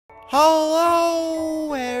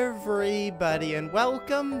Hello everybody and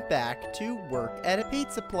welcome back to Work at a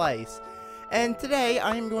Pizza Place. And today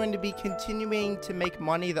I'm going to be continuing to make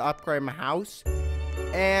money to upgrade my house.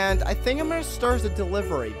 And I think I'm going to start a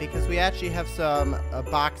delivery because we actually have some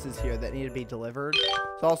boxes here that need to be delivered.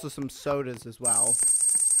 There's also some sodas as well.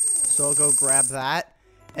 So I'll go grab that.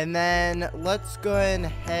 And then let's go ahead and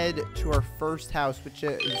head to our first house, which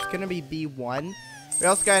is going to be B1. We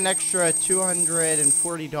also got an extra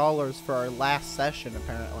 $240 for our last session,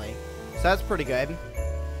 apparently. So that's pretty good.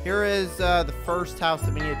 Here is the first house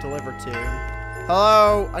that we need to deliver to.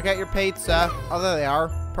 Hello, I got your pizza. Oh, there they are.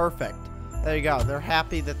 Perfect. There you go. They're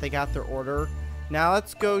happy that they got their order. Now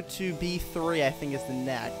let's go to B3, I think is the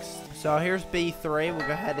next. So here's B3. We'll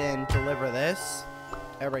go ahead and deliver this.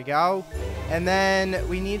 There we go. And then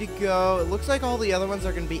we need to go. It looks like all the other ones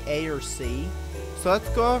are going to be A or C. So let's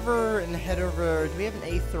go over and head over. Do we have an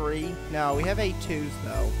A3? No, we have A2s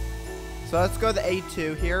though. So let's go to the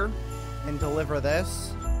A2 here and deliver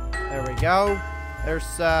this. There we go. There's,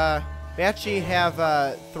 we actually have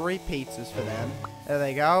 3 pizzas for them. There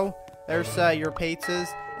they go. There's your pizzas.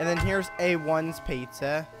 And then here's A1's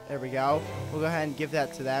pizza. There we go. We'll go ahead and give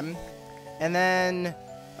that to them. And then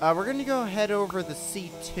we're going to go head over the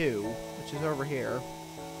C2, which is over here.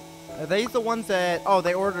 Are these the ones that... Oh,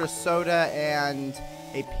 they ordered a soda and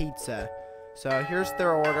a pizza. So here's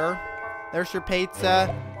their order. There's your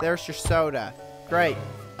pizza. There's your soda. Great.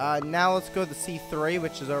 Now let's go to the C3,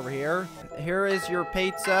 which is over here. Here is your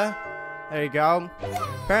pizza. There you go.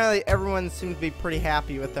 Apparently everyone seems to be pretty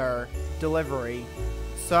happy with our delivery.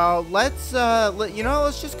 So let's,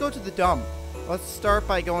 let's just go to the dump. Let's start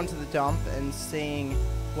by going to the dump and seeing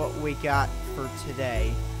what we got for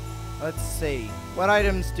today. Let's see. What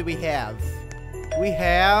items do we have? We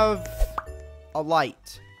have a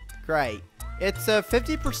light. Great. It's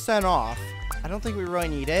 50% off. I don't think we really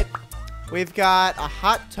need it. We've got a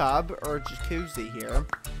hot tub or a jacuzzi here.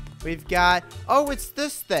 We've got... Oh, it's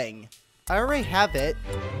this thing. I already have it,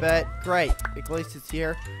 but great. At least it's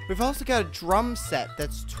here. We've also got a drum set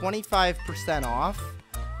that's 25% off.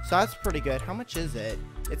 So that's pretty good. How much is it?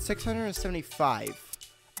 It's $675.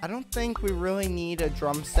 I don't think we really need a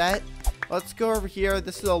drum set. Let's go over here.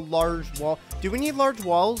 This is a large wall. Do we need large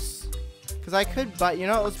walls? Because I could buy... You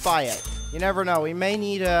know, let's buy it. You never know. We may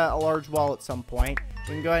need a large wall at some point.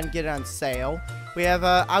 We can go ahead and get it on sale. We have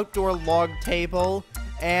an outdoor log table.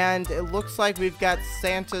 And it looks like we've got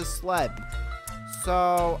Santa's sled.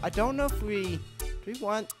 So, I don't know if we... Do we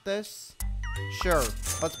want this? Sure.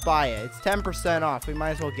 Let's buy it. It's 10% off. We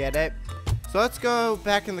might as well get it. So, let's go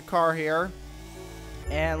back in the car here.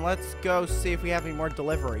 And let's go see if we have any more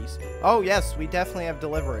deliveries. Oh, yes, we definitely have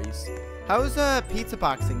deliveries. How's pizza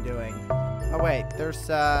boxing doing? Oh, wait, there's,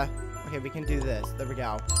 okay, we can do this. There we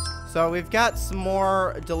go. So we've got some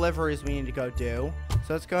more deliveries we need to go do.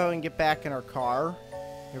 So let's go and get back in our car.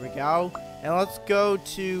 Here we go. And let's go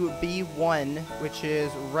to B1, which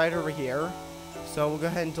is right over here. So we'll go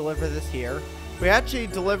ahead and deliver this here. We actually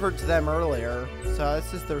delivered to them earlier. So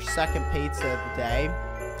this is their second pizza of the day.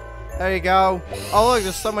 There you go. Oh, look,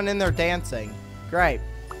 there's someone in there dancing. Great.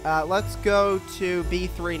 Let's go to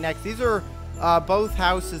B3 next. These are both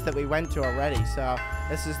houses that we went to already. So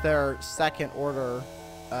this is their second order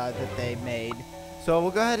that they made. So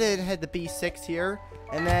we'll go ahead and head to B6 here.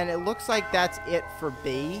 And then it looks like that's it for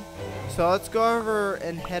B. So let's go over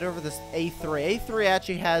and head over this A3. A3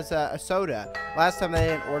 actually has a soda. Last time they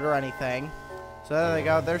didn't order anything. So there they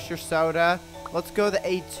go. There's your soda. Let's go to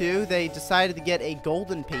A2. They decided to get a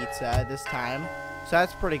golden pizza this time. So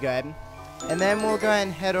that's pretty good. And then we'll go ahead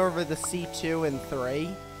and head over the C2 and 3.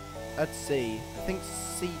 Let's see. I think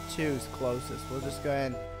C2 is closest. We'll just go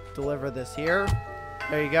ahead and deliver this here.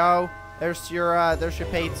 There you go. There's your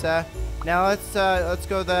pizza. Now let's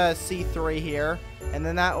go to the C3 here. And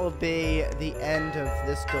then that will be the end of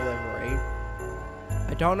this delivery.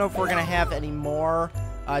 I don't know if we're going to have any more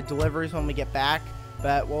deliveries when we get back.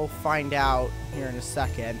 But we'll find out here in a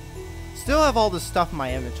second. Still have all this stuff in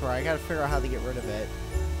my inventory. I gotta figure out how to get rid of it.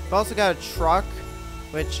 I've also got a truck,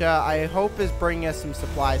 which I hope is bringing us some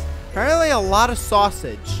supplies. Apparently a lot of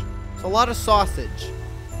sausage. It's a lot of sausage.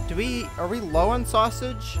 Are we low on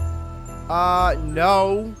sausage?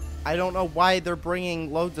 No. I don't know why they're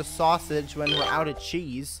bringing loads of sausage when we're out of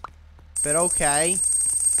cheese. But okay.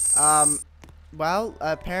 Well,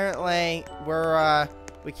 apparently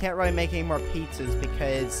we can't really make any more pizzas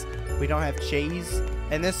because we don't have cheese.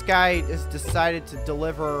 And this guy has decided to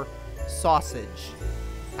deliver sausage.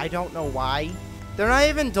 I don't know why. They're not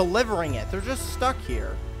even delivering it. They're just stuck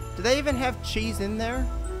here. Do they even have cheese in there?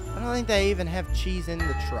 I don't think they even have cheese in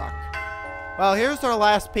the truck. Well, here's our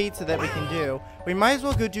last pizza that we can do. We might as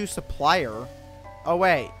well go do supplier. Oh,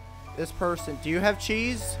 wait. This person, do you have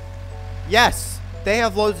cheese? Yes, they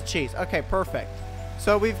have loads of cheese. Okay, perfect.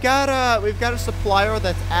 So we've got a supplier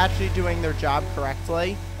that's actually doing their job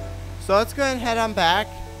correctly. So let's go ahead and head on back.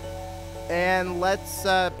 And let's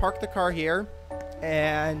park the car here.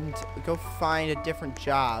 And go find a different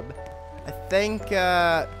job. I think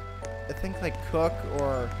like cook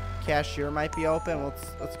or cashier might be open.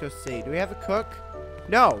 Let's go see. Do we have a cook?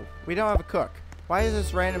 No, we don't have a cook. Why is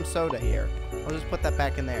this random soda here? I'll just put that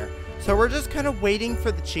back in there. So we're just kind of waiting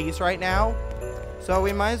for the cheese right now. So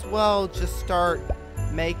we might as well just start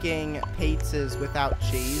making pizzas without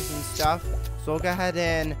cheese and stuff. So we'll go ahead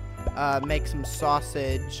and make some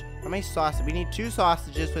sausage. How many sausages? We need 2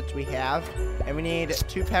 sausages, which we have. And we need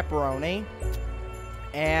 2 pepperoni.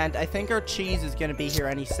 And I think our cheese is going to be here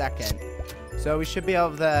any second. So we should be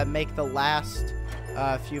able to make the last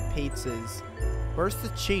few pizzas. Where's the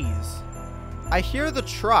cheese? I hear the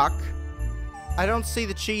truck. I don't see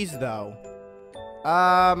the cheese, though.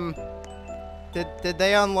 Did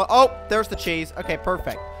they unload? Oh, there's the cheese. Okay,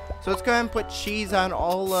 perfect. So let's go ahead and put cheese on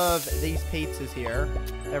all of these pizzas here.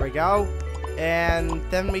 There we go. And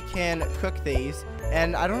then we can cook these.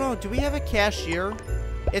 And I don't know, do we have a cashier?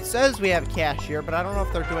 It says we have a cashier, but I don't know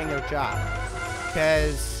if they're doing their job.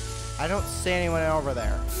 Because I don't see anyone over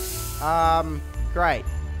there. Great.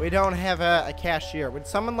 We don't have a cashier. Would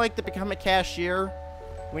someone like to become a cashier?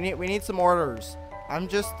 We need some orders. I'm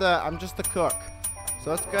just the cook. So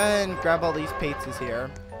let's go ahead and grab all these pizzas here.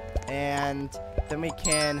 And then we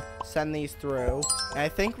can send these through. And I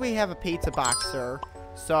think we have a pizza boxer.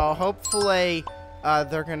 So hopefully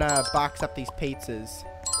they're gonna box up these pizzas.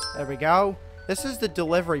 There we go. This is the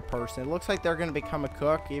delivery person. It looks like they're gonna become a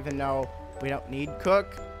cook, even though we don't need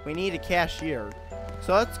cook. We need a cashier.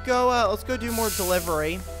 So let's go do more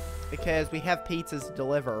delivery because we have pizzas to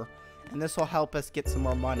deliver, and this will help us get some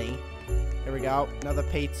more money. Here we go. Another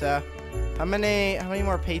pizza. How many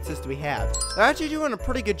more pizzas do we have? They're actually doing a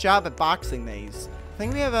pretty good job at boxing these. I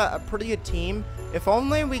think we have a pretty good team. If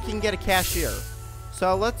only we can get a cashier.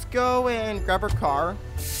 So let's go and grab our car.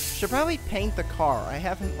 Should probably paint the car. I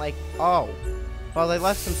haven't oh. Well, they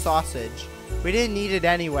left some sausage. We didn't need it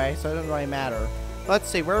anyway, so it doesn't really matter. Let's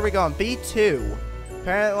see, where are we going? B2.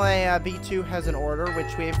 Apparently, B2 has an order,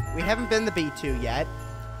 which we haven't been to B2 yet.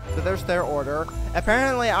 So there's their order.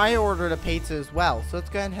 Apparently, I ordered a pizza as well. So let's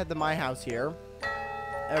go ahead and head to my house here.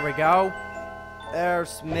 There we go.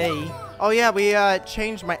 There's me. Oh, yeah, we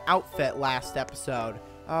changed my outfit last episode.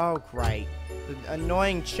 Oh, great. The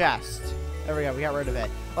annoying chest. There we go. We got rid of it.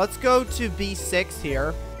 Let's go to B6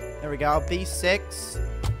 here. There we go. B6.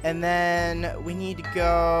 And then we need to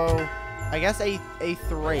go, I guess,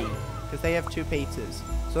 A3. Because they have 2 pizzas.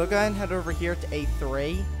 So we'll go ahead and head over here to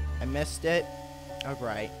A3. I missed it. Oh,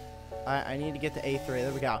 great. I need to get to A3.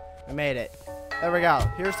 There we go. I made it. There we go.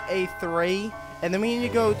 Here's A3. And then we need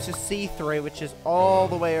to go to C3, which is all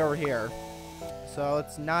the way over here. So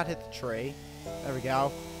let's not hit the tree. There we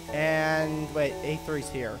go. And wait, A3's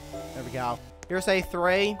here. There we go. Here's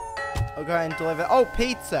A3. I'll go ahead and deliver. Oh,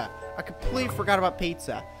 pizza. I completely forgot about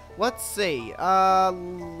pizza. Let's see.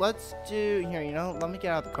 Let's do here. You know, let me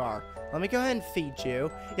get out of the car. Let me go ahead and feed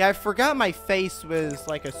you. Yeah, I forgot my face was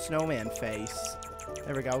like a snowman face.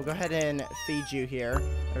 There we go. We'll go ahead and feed you here.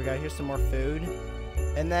 There we go. Here's some more food.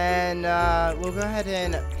 And then we'll go ahead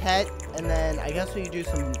and pet. And then I guess we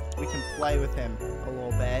can play with him a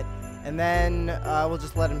little bit. And then we'll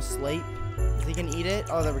just let him sleep. Is he gonna eat it?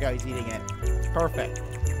 Oh, there we go. He's eating it. Perfect.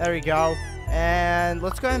 There we go. And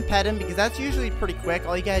let's go ahead and pet him because that's usually pretty quick.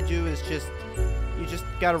 All you gotta do is you just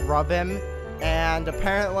gotta rub him. And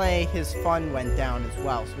apparently his fun went down as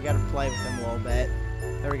well. So we gotta play with him a little bit.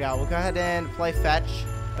 There we go. We'll go ahead and play fetch.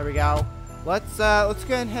 There we go. Let's go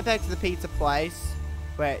ahead and head back to the pizza place.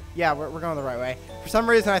 Wait, yeah, we're going the right way. For some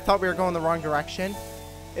reason, I thought we were going the wrong direction.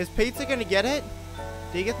 Is Pizza gonna get it?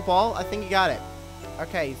 Did he get the ball? I think he got it.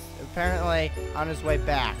 Okay, he's apparently on his way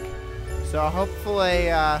back. So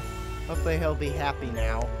hopefully he'll be happy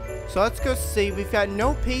now. So let's go see. We've got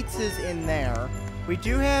no pizzas in there. We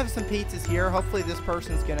do have some pizzas here. Hopefully this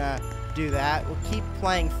person's gonna do that. We'll keep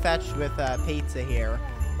playing fetch with pizza here.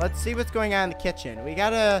 Let's see what's going on in the kitchen. We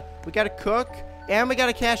got a cook and we got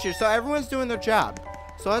a cashier. So everyone's doing their job.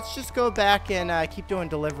 So let's just go back and keep doing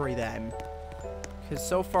delivery then. Because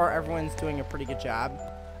so far everyone's doing a pretty good job.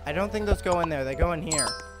 I don't think those go in there. They go in here.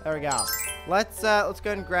 There we go. Let's go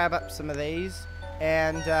ahead and grab up some of these.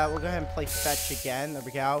 And we'll go ahead and play fetch again. There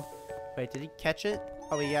we go. Wait, did he catch it?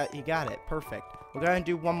 Oh, he got it. Perfect. We'll go ahead and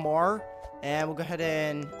do one more. And we'll go ahead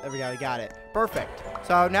and... There we go. We got it. Perfect.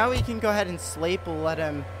 So now we can go ahead and sleep. We'll let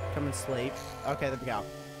him Come and sleep. Okay, there we go.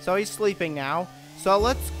 So he's sleeping now. So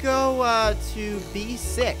let's go to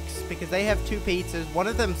B6 because they have 2 pizzas. One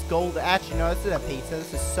of them's gold. Actually, no, this isn't a pizza.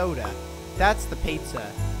 This is soda. That's the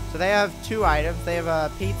pizza. So they have 2 items. They have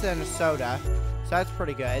a pizza and a soda. So that's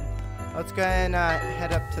pretty good. Let's go ahead and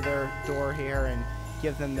head up to their door here and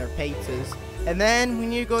give them their pizzas. And then we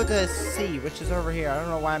need to go to C, which is over here. I don't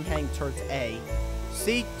know why I'm heading towards A.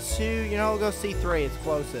 C2, you know, we'll go C3. It's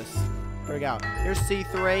closest. There we go. Here's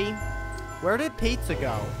C3. Where did Pizza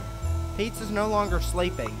go? Pizza's no longer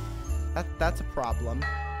sleeping. That's a problem.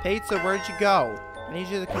 Pizza, where'd you go? I need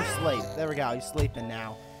you to come sleep. There we go. He's sleeping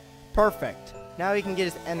now. Perfect. Now he can get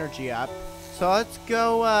his energy up. So let's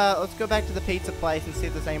go back to the pizza place and see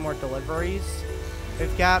if there's any more deliveries.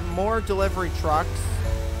 We've got more delivery trucks.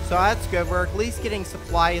 So that's good. We're at least getting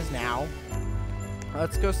supplies now.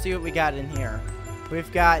 Let's go see what we got in here.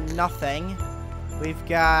 We've got nothing. We've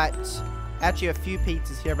got actually a few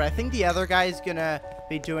pizzas here, but I think the other guy is gonna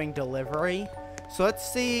be doing delivery. So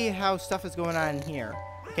let's see how stuff is going on in here.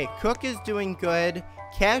 Okay, cook is doing good.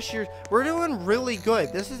 Cashier, we're doing really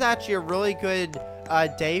good. This is actually a really good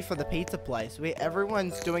day for the pizza place.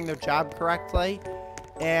 Everyone's doing their job correctly,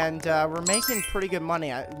 and we're making pretty good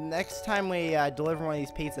money. Next time we deliver one of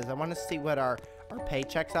these pizzas, I want to see what our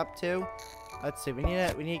paycheck's up to. Let's see. We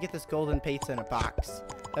need to get this golden pizza in a box.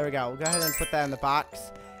 There we go. We'll go ahead and put that in the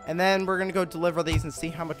box, and then we're gonna go deliver these and see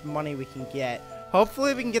how much money we can get.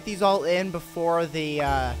 Hopefully, we can get these all in before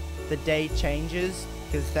the day changes,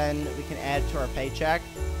 because then we can add to our paycheck.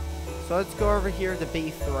 So let's go over here to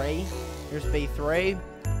B3. Here's B3.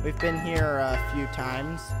 We've been here a few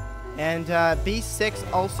times. And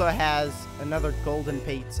B6 also has another golden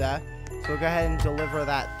pizza. So we'll go ahead and deliver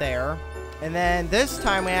that there. And then this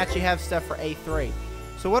time we actually have stuff for A3.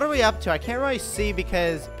 So what are we up to? I can't really see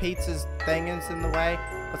because pizza's thing is in the way.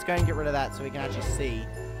 Let's go ahead and get rid of that so we can actually see.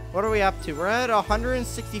 What are we up to? We're at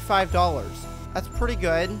 $165. That's pretty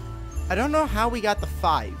good. I don't know how we got the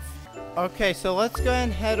 5. Okay, so let's go ahead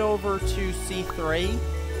and head over to C3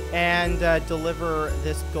 and deliver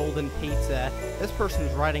this golden pizza. This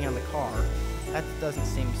person's riding on the car. That doesn't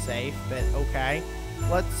seem safe, but okay.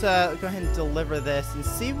 Let's go ahead and deliver this and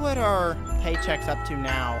see what our paycheck's up to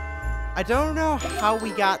now. I don't know how we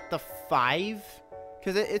got the 5,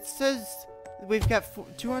 because it says we've got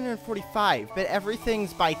 245, but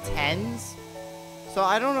everything's by 10s. So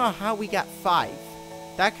I don't know how we got 5.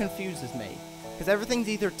 That confuses me, because everything's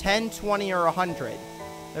either 10, 20, or 100.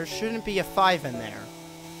 There shouldn't be a 5 in there.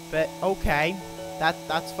 But okay,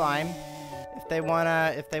 that's fine. If they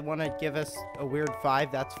wanna give us a weird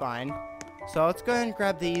 5, that's fine. So let's go ahead and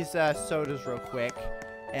grab these sodas real quick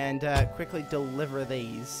and quickly deliver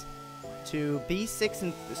these to B6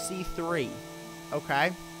 and C3.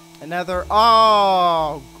 Okay. Another.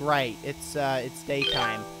 Oh, great! It's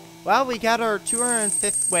daytime. Well, we got our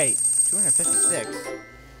 250. Wait, 256.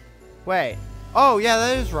 Wait. Oh, yeah,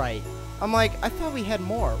 that is right. I'm like, I thought we had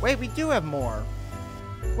more. Wait, we do have more.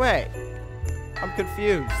 Wait. I'm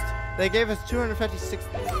confused. They gave us 256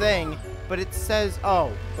 thing, but it says,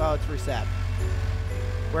 oh, well, it's reset.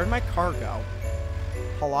 Where'd my car go?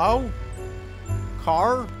 Hello?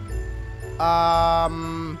 Car?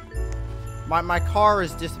 My car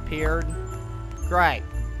has disappeared. Great.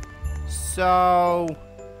 So,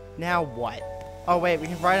 now what? Oh, wait, we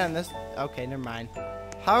can ride on this. Okay, never mind.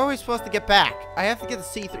 How are we supposed to get back? I have to get the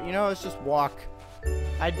C3. You know, let's just walk.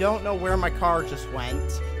 I don't know where my car just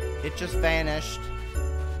went. It just vanished.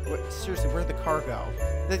 Seriously, where'd the car go?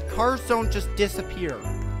 The cars don't just disappear.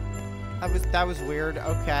 That was weird.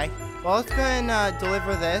 Okay. Well, let's go ahead and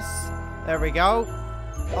deliver this. There we go.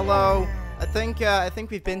 Hello. I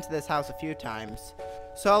think we've been to this house a few times.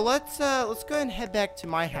 So let's go ahead and head back to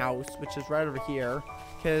my house, which is right over here,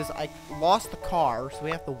 because I lost the car, so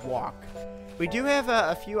we have to walk. We do have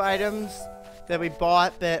a few items that we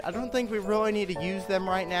bought, but I don't think we really need to use them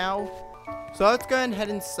right now. So let's go ahead and head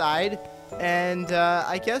inside, and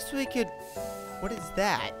I guess we could. What is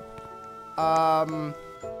that?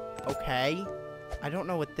 Okay. I don't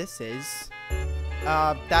know what this is.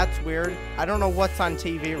 That's weird. I don't know what's on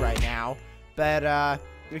TV right now. But,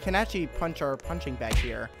 we can actually punch our punching bag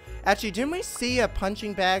here. Actually, didn't we see a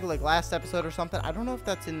punching bag, like, last episode or something? I don't know if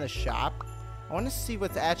that's in the shop. I want to see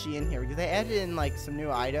what's actually in here, because they added in, like, some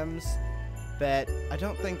new items. But I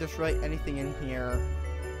don't think there's really anything in here.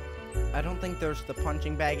 I don't think there's the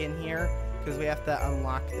punching bag in here, because we have to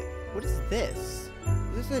unlock it. What is this?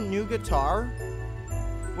 Is this a new guitar?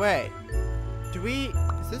 Wait.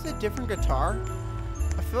 Is this a different guitar?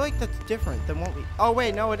 I feel like that's different than what we... Oh,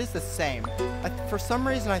 wait, no, it is the same. For some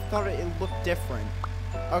reason, I thought it looked different.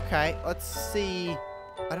 Okay, let's see.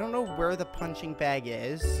 I don't know where the punching bag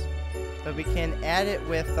is, but we can add it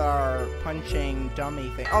with our punching dummy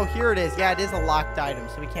thing. Oh, here it is. Yeah, it is a locked item,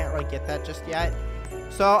 so we can't really get that just yet.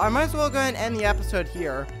 So I might as well go ahead and end the episode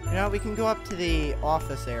here. You know, we can go up to the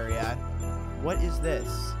office area. What is this?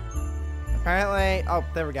 Apparently, oh,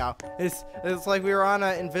 there we go. It's like we were on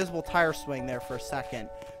an invisible tire swing there for a second.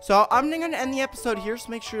 So I'm going to end the episode here, so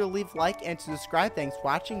make sure to leave a like and to subscribe. Thanks for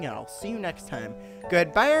watching, and I'll see you next time.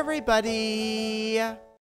 Goodbye, everybody.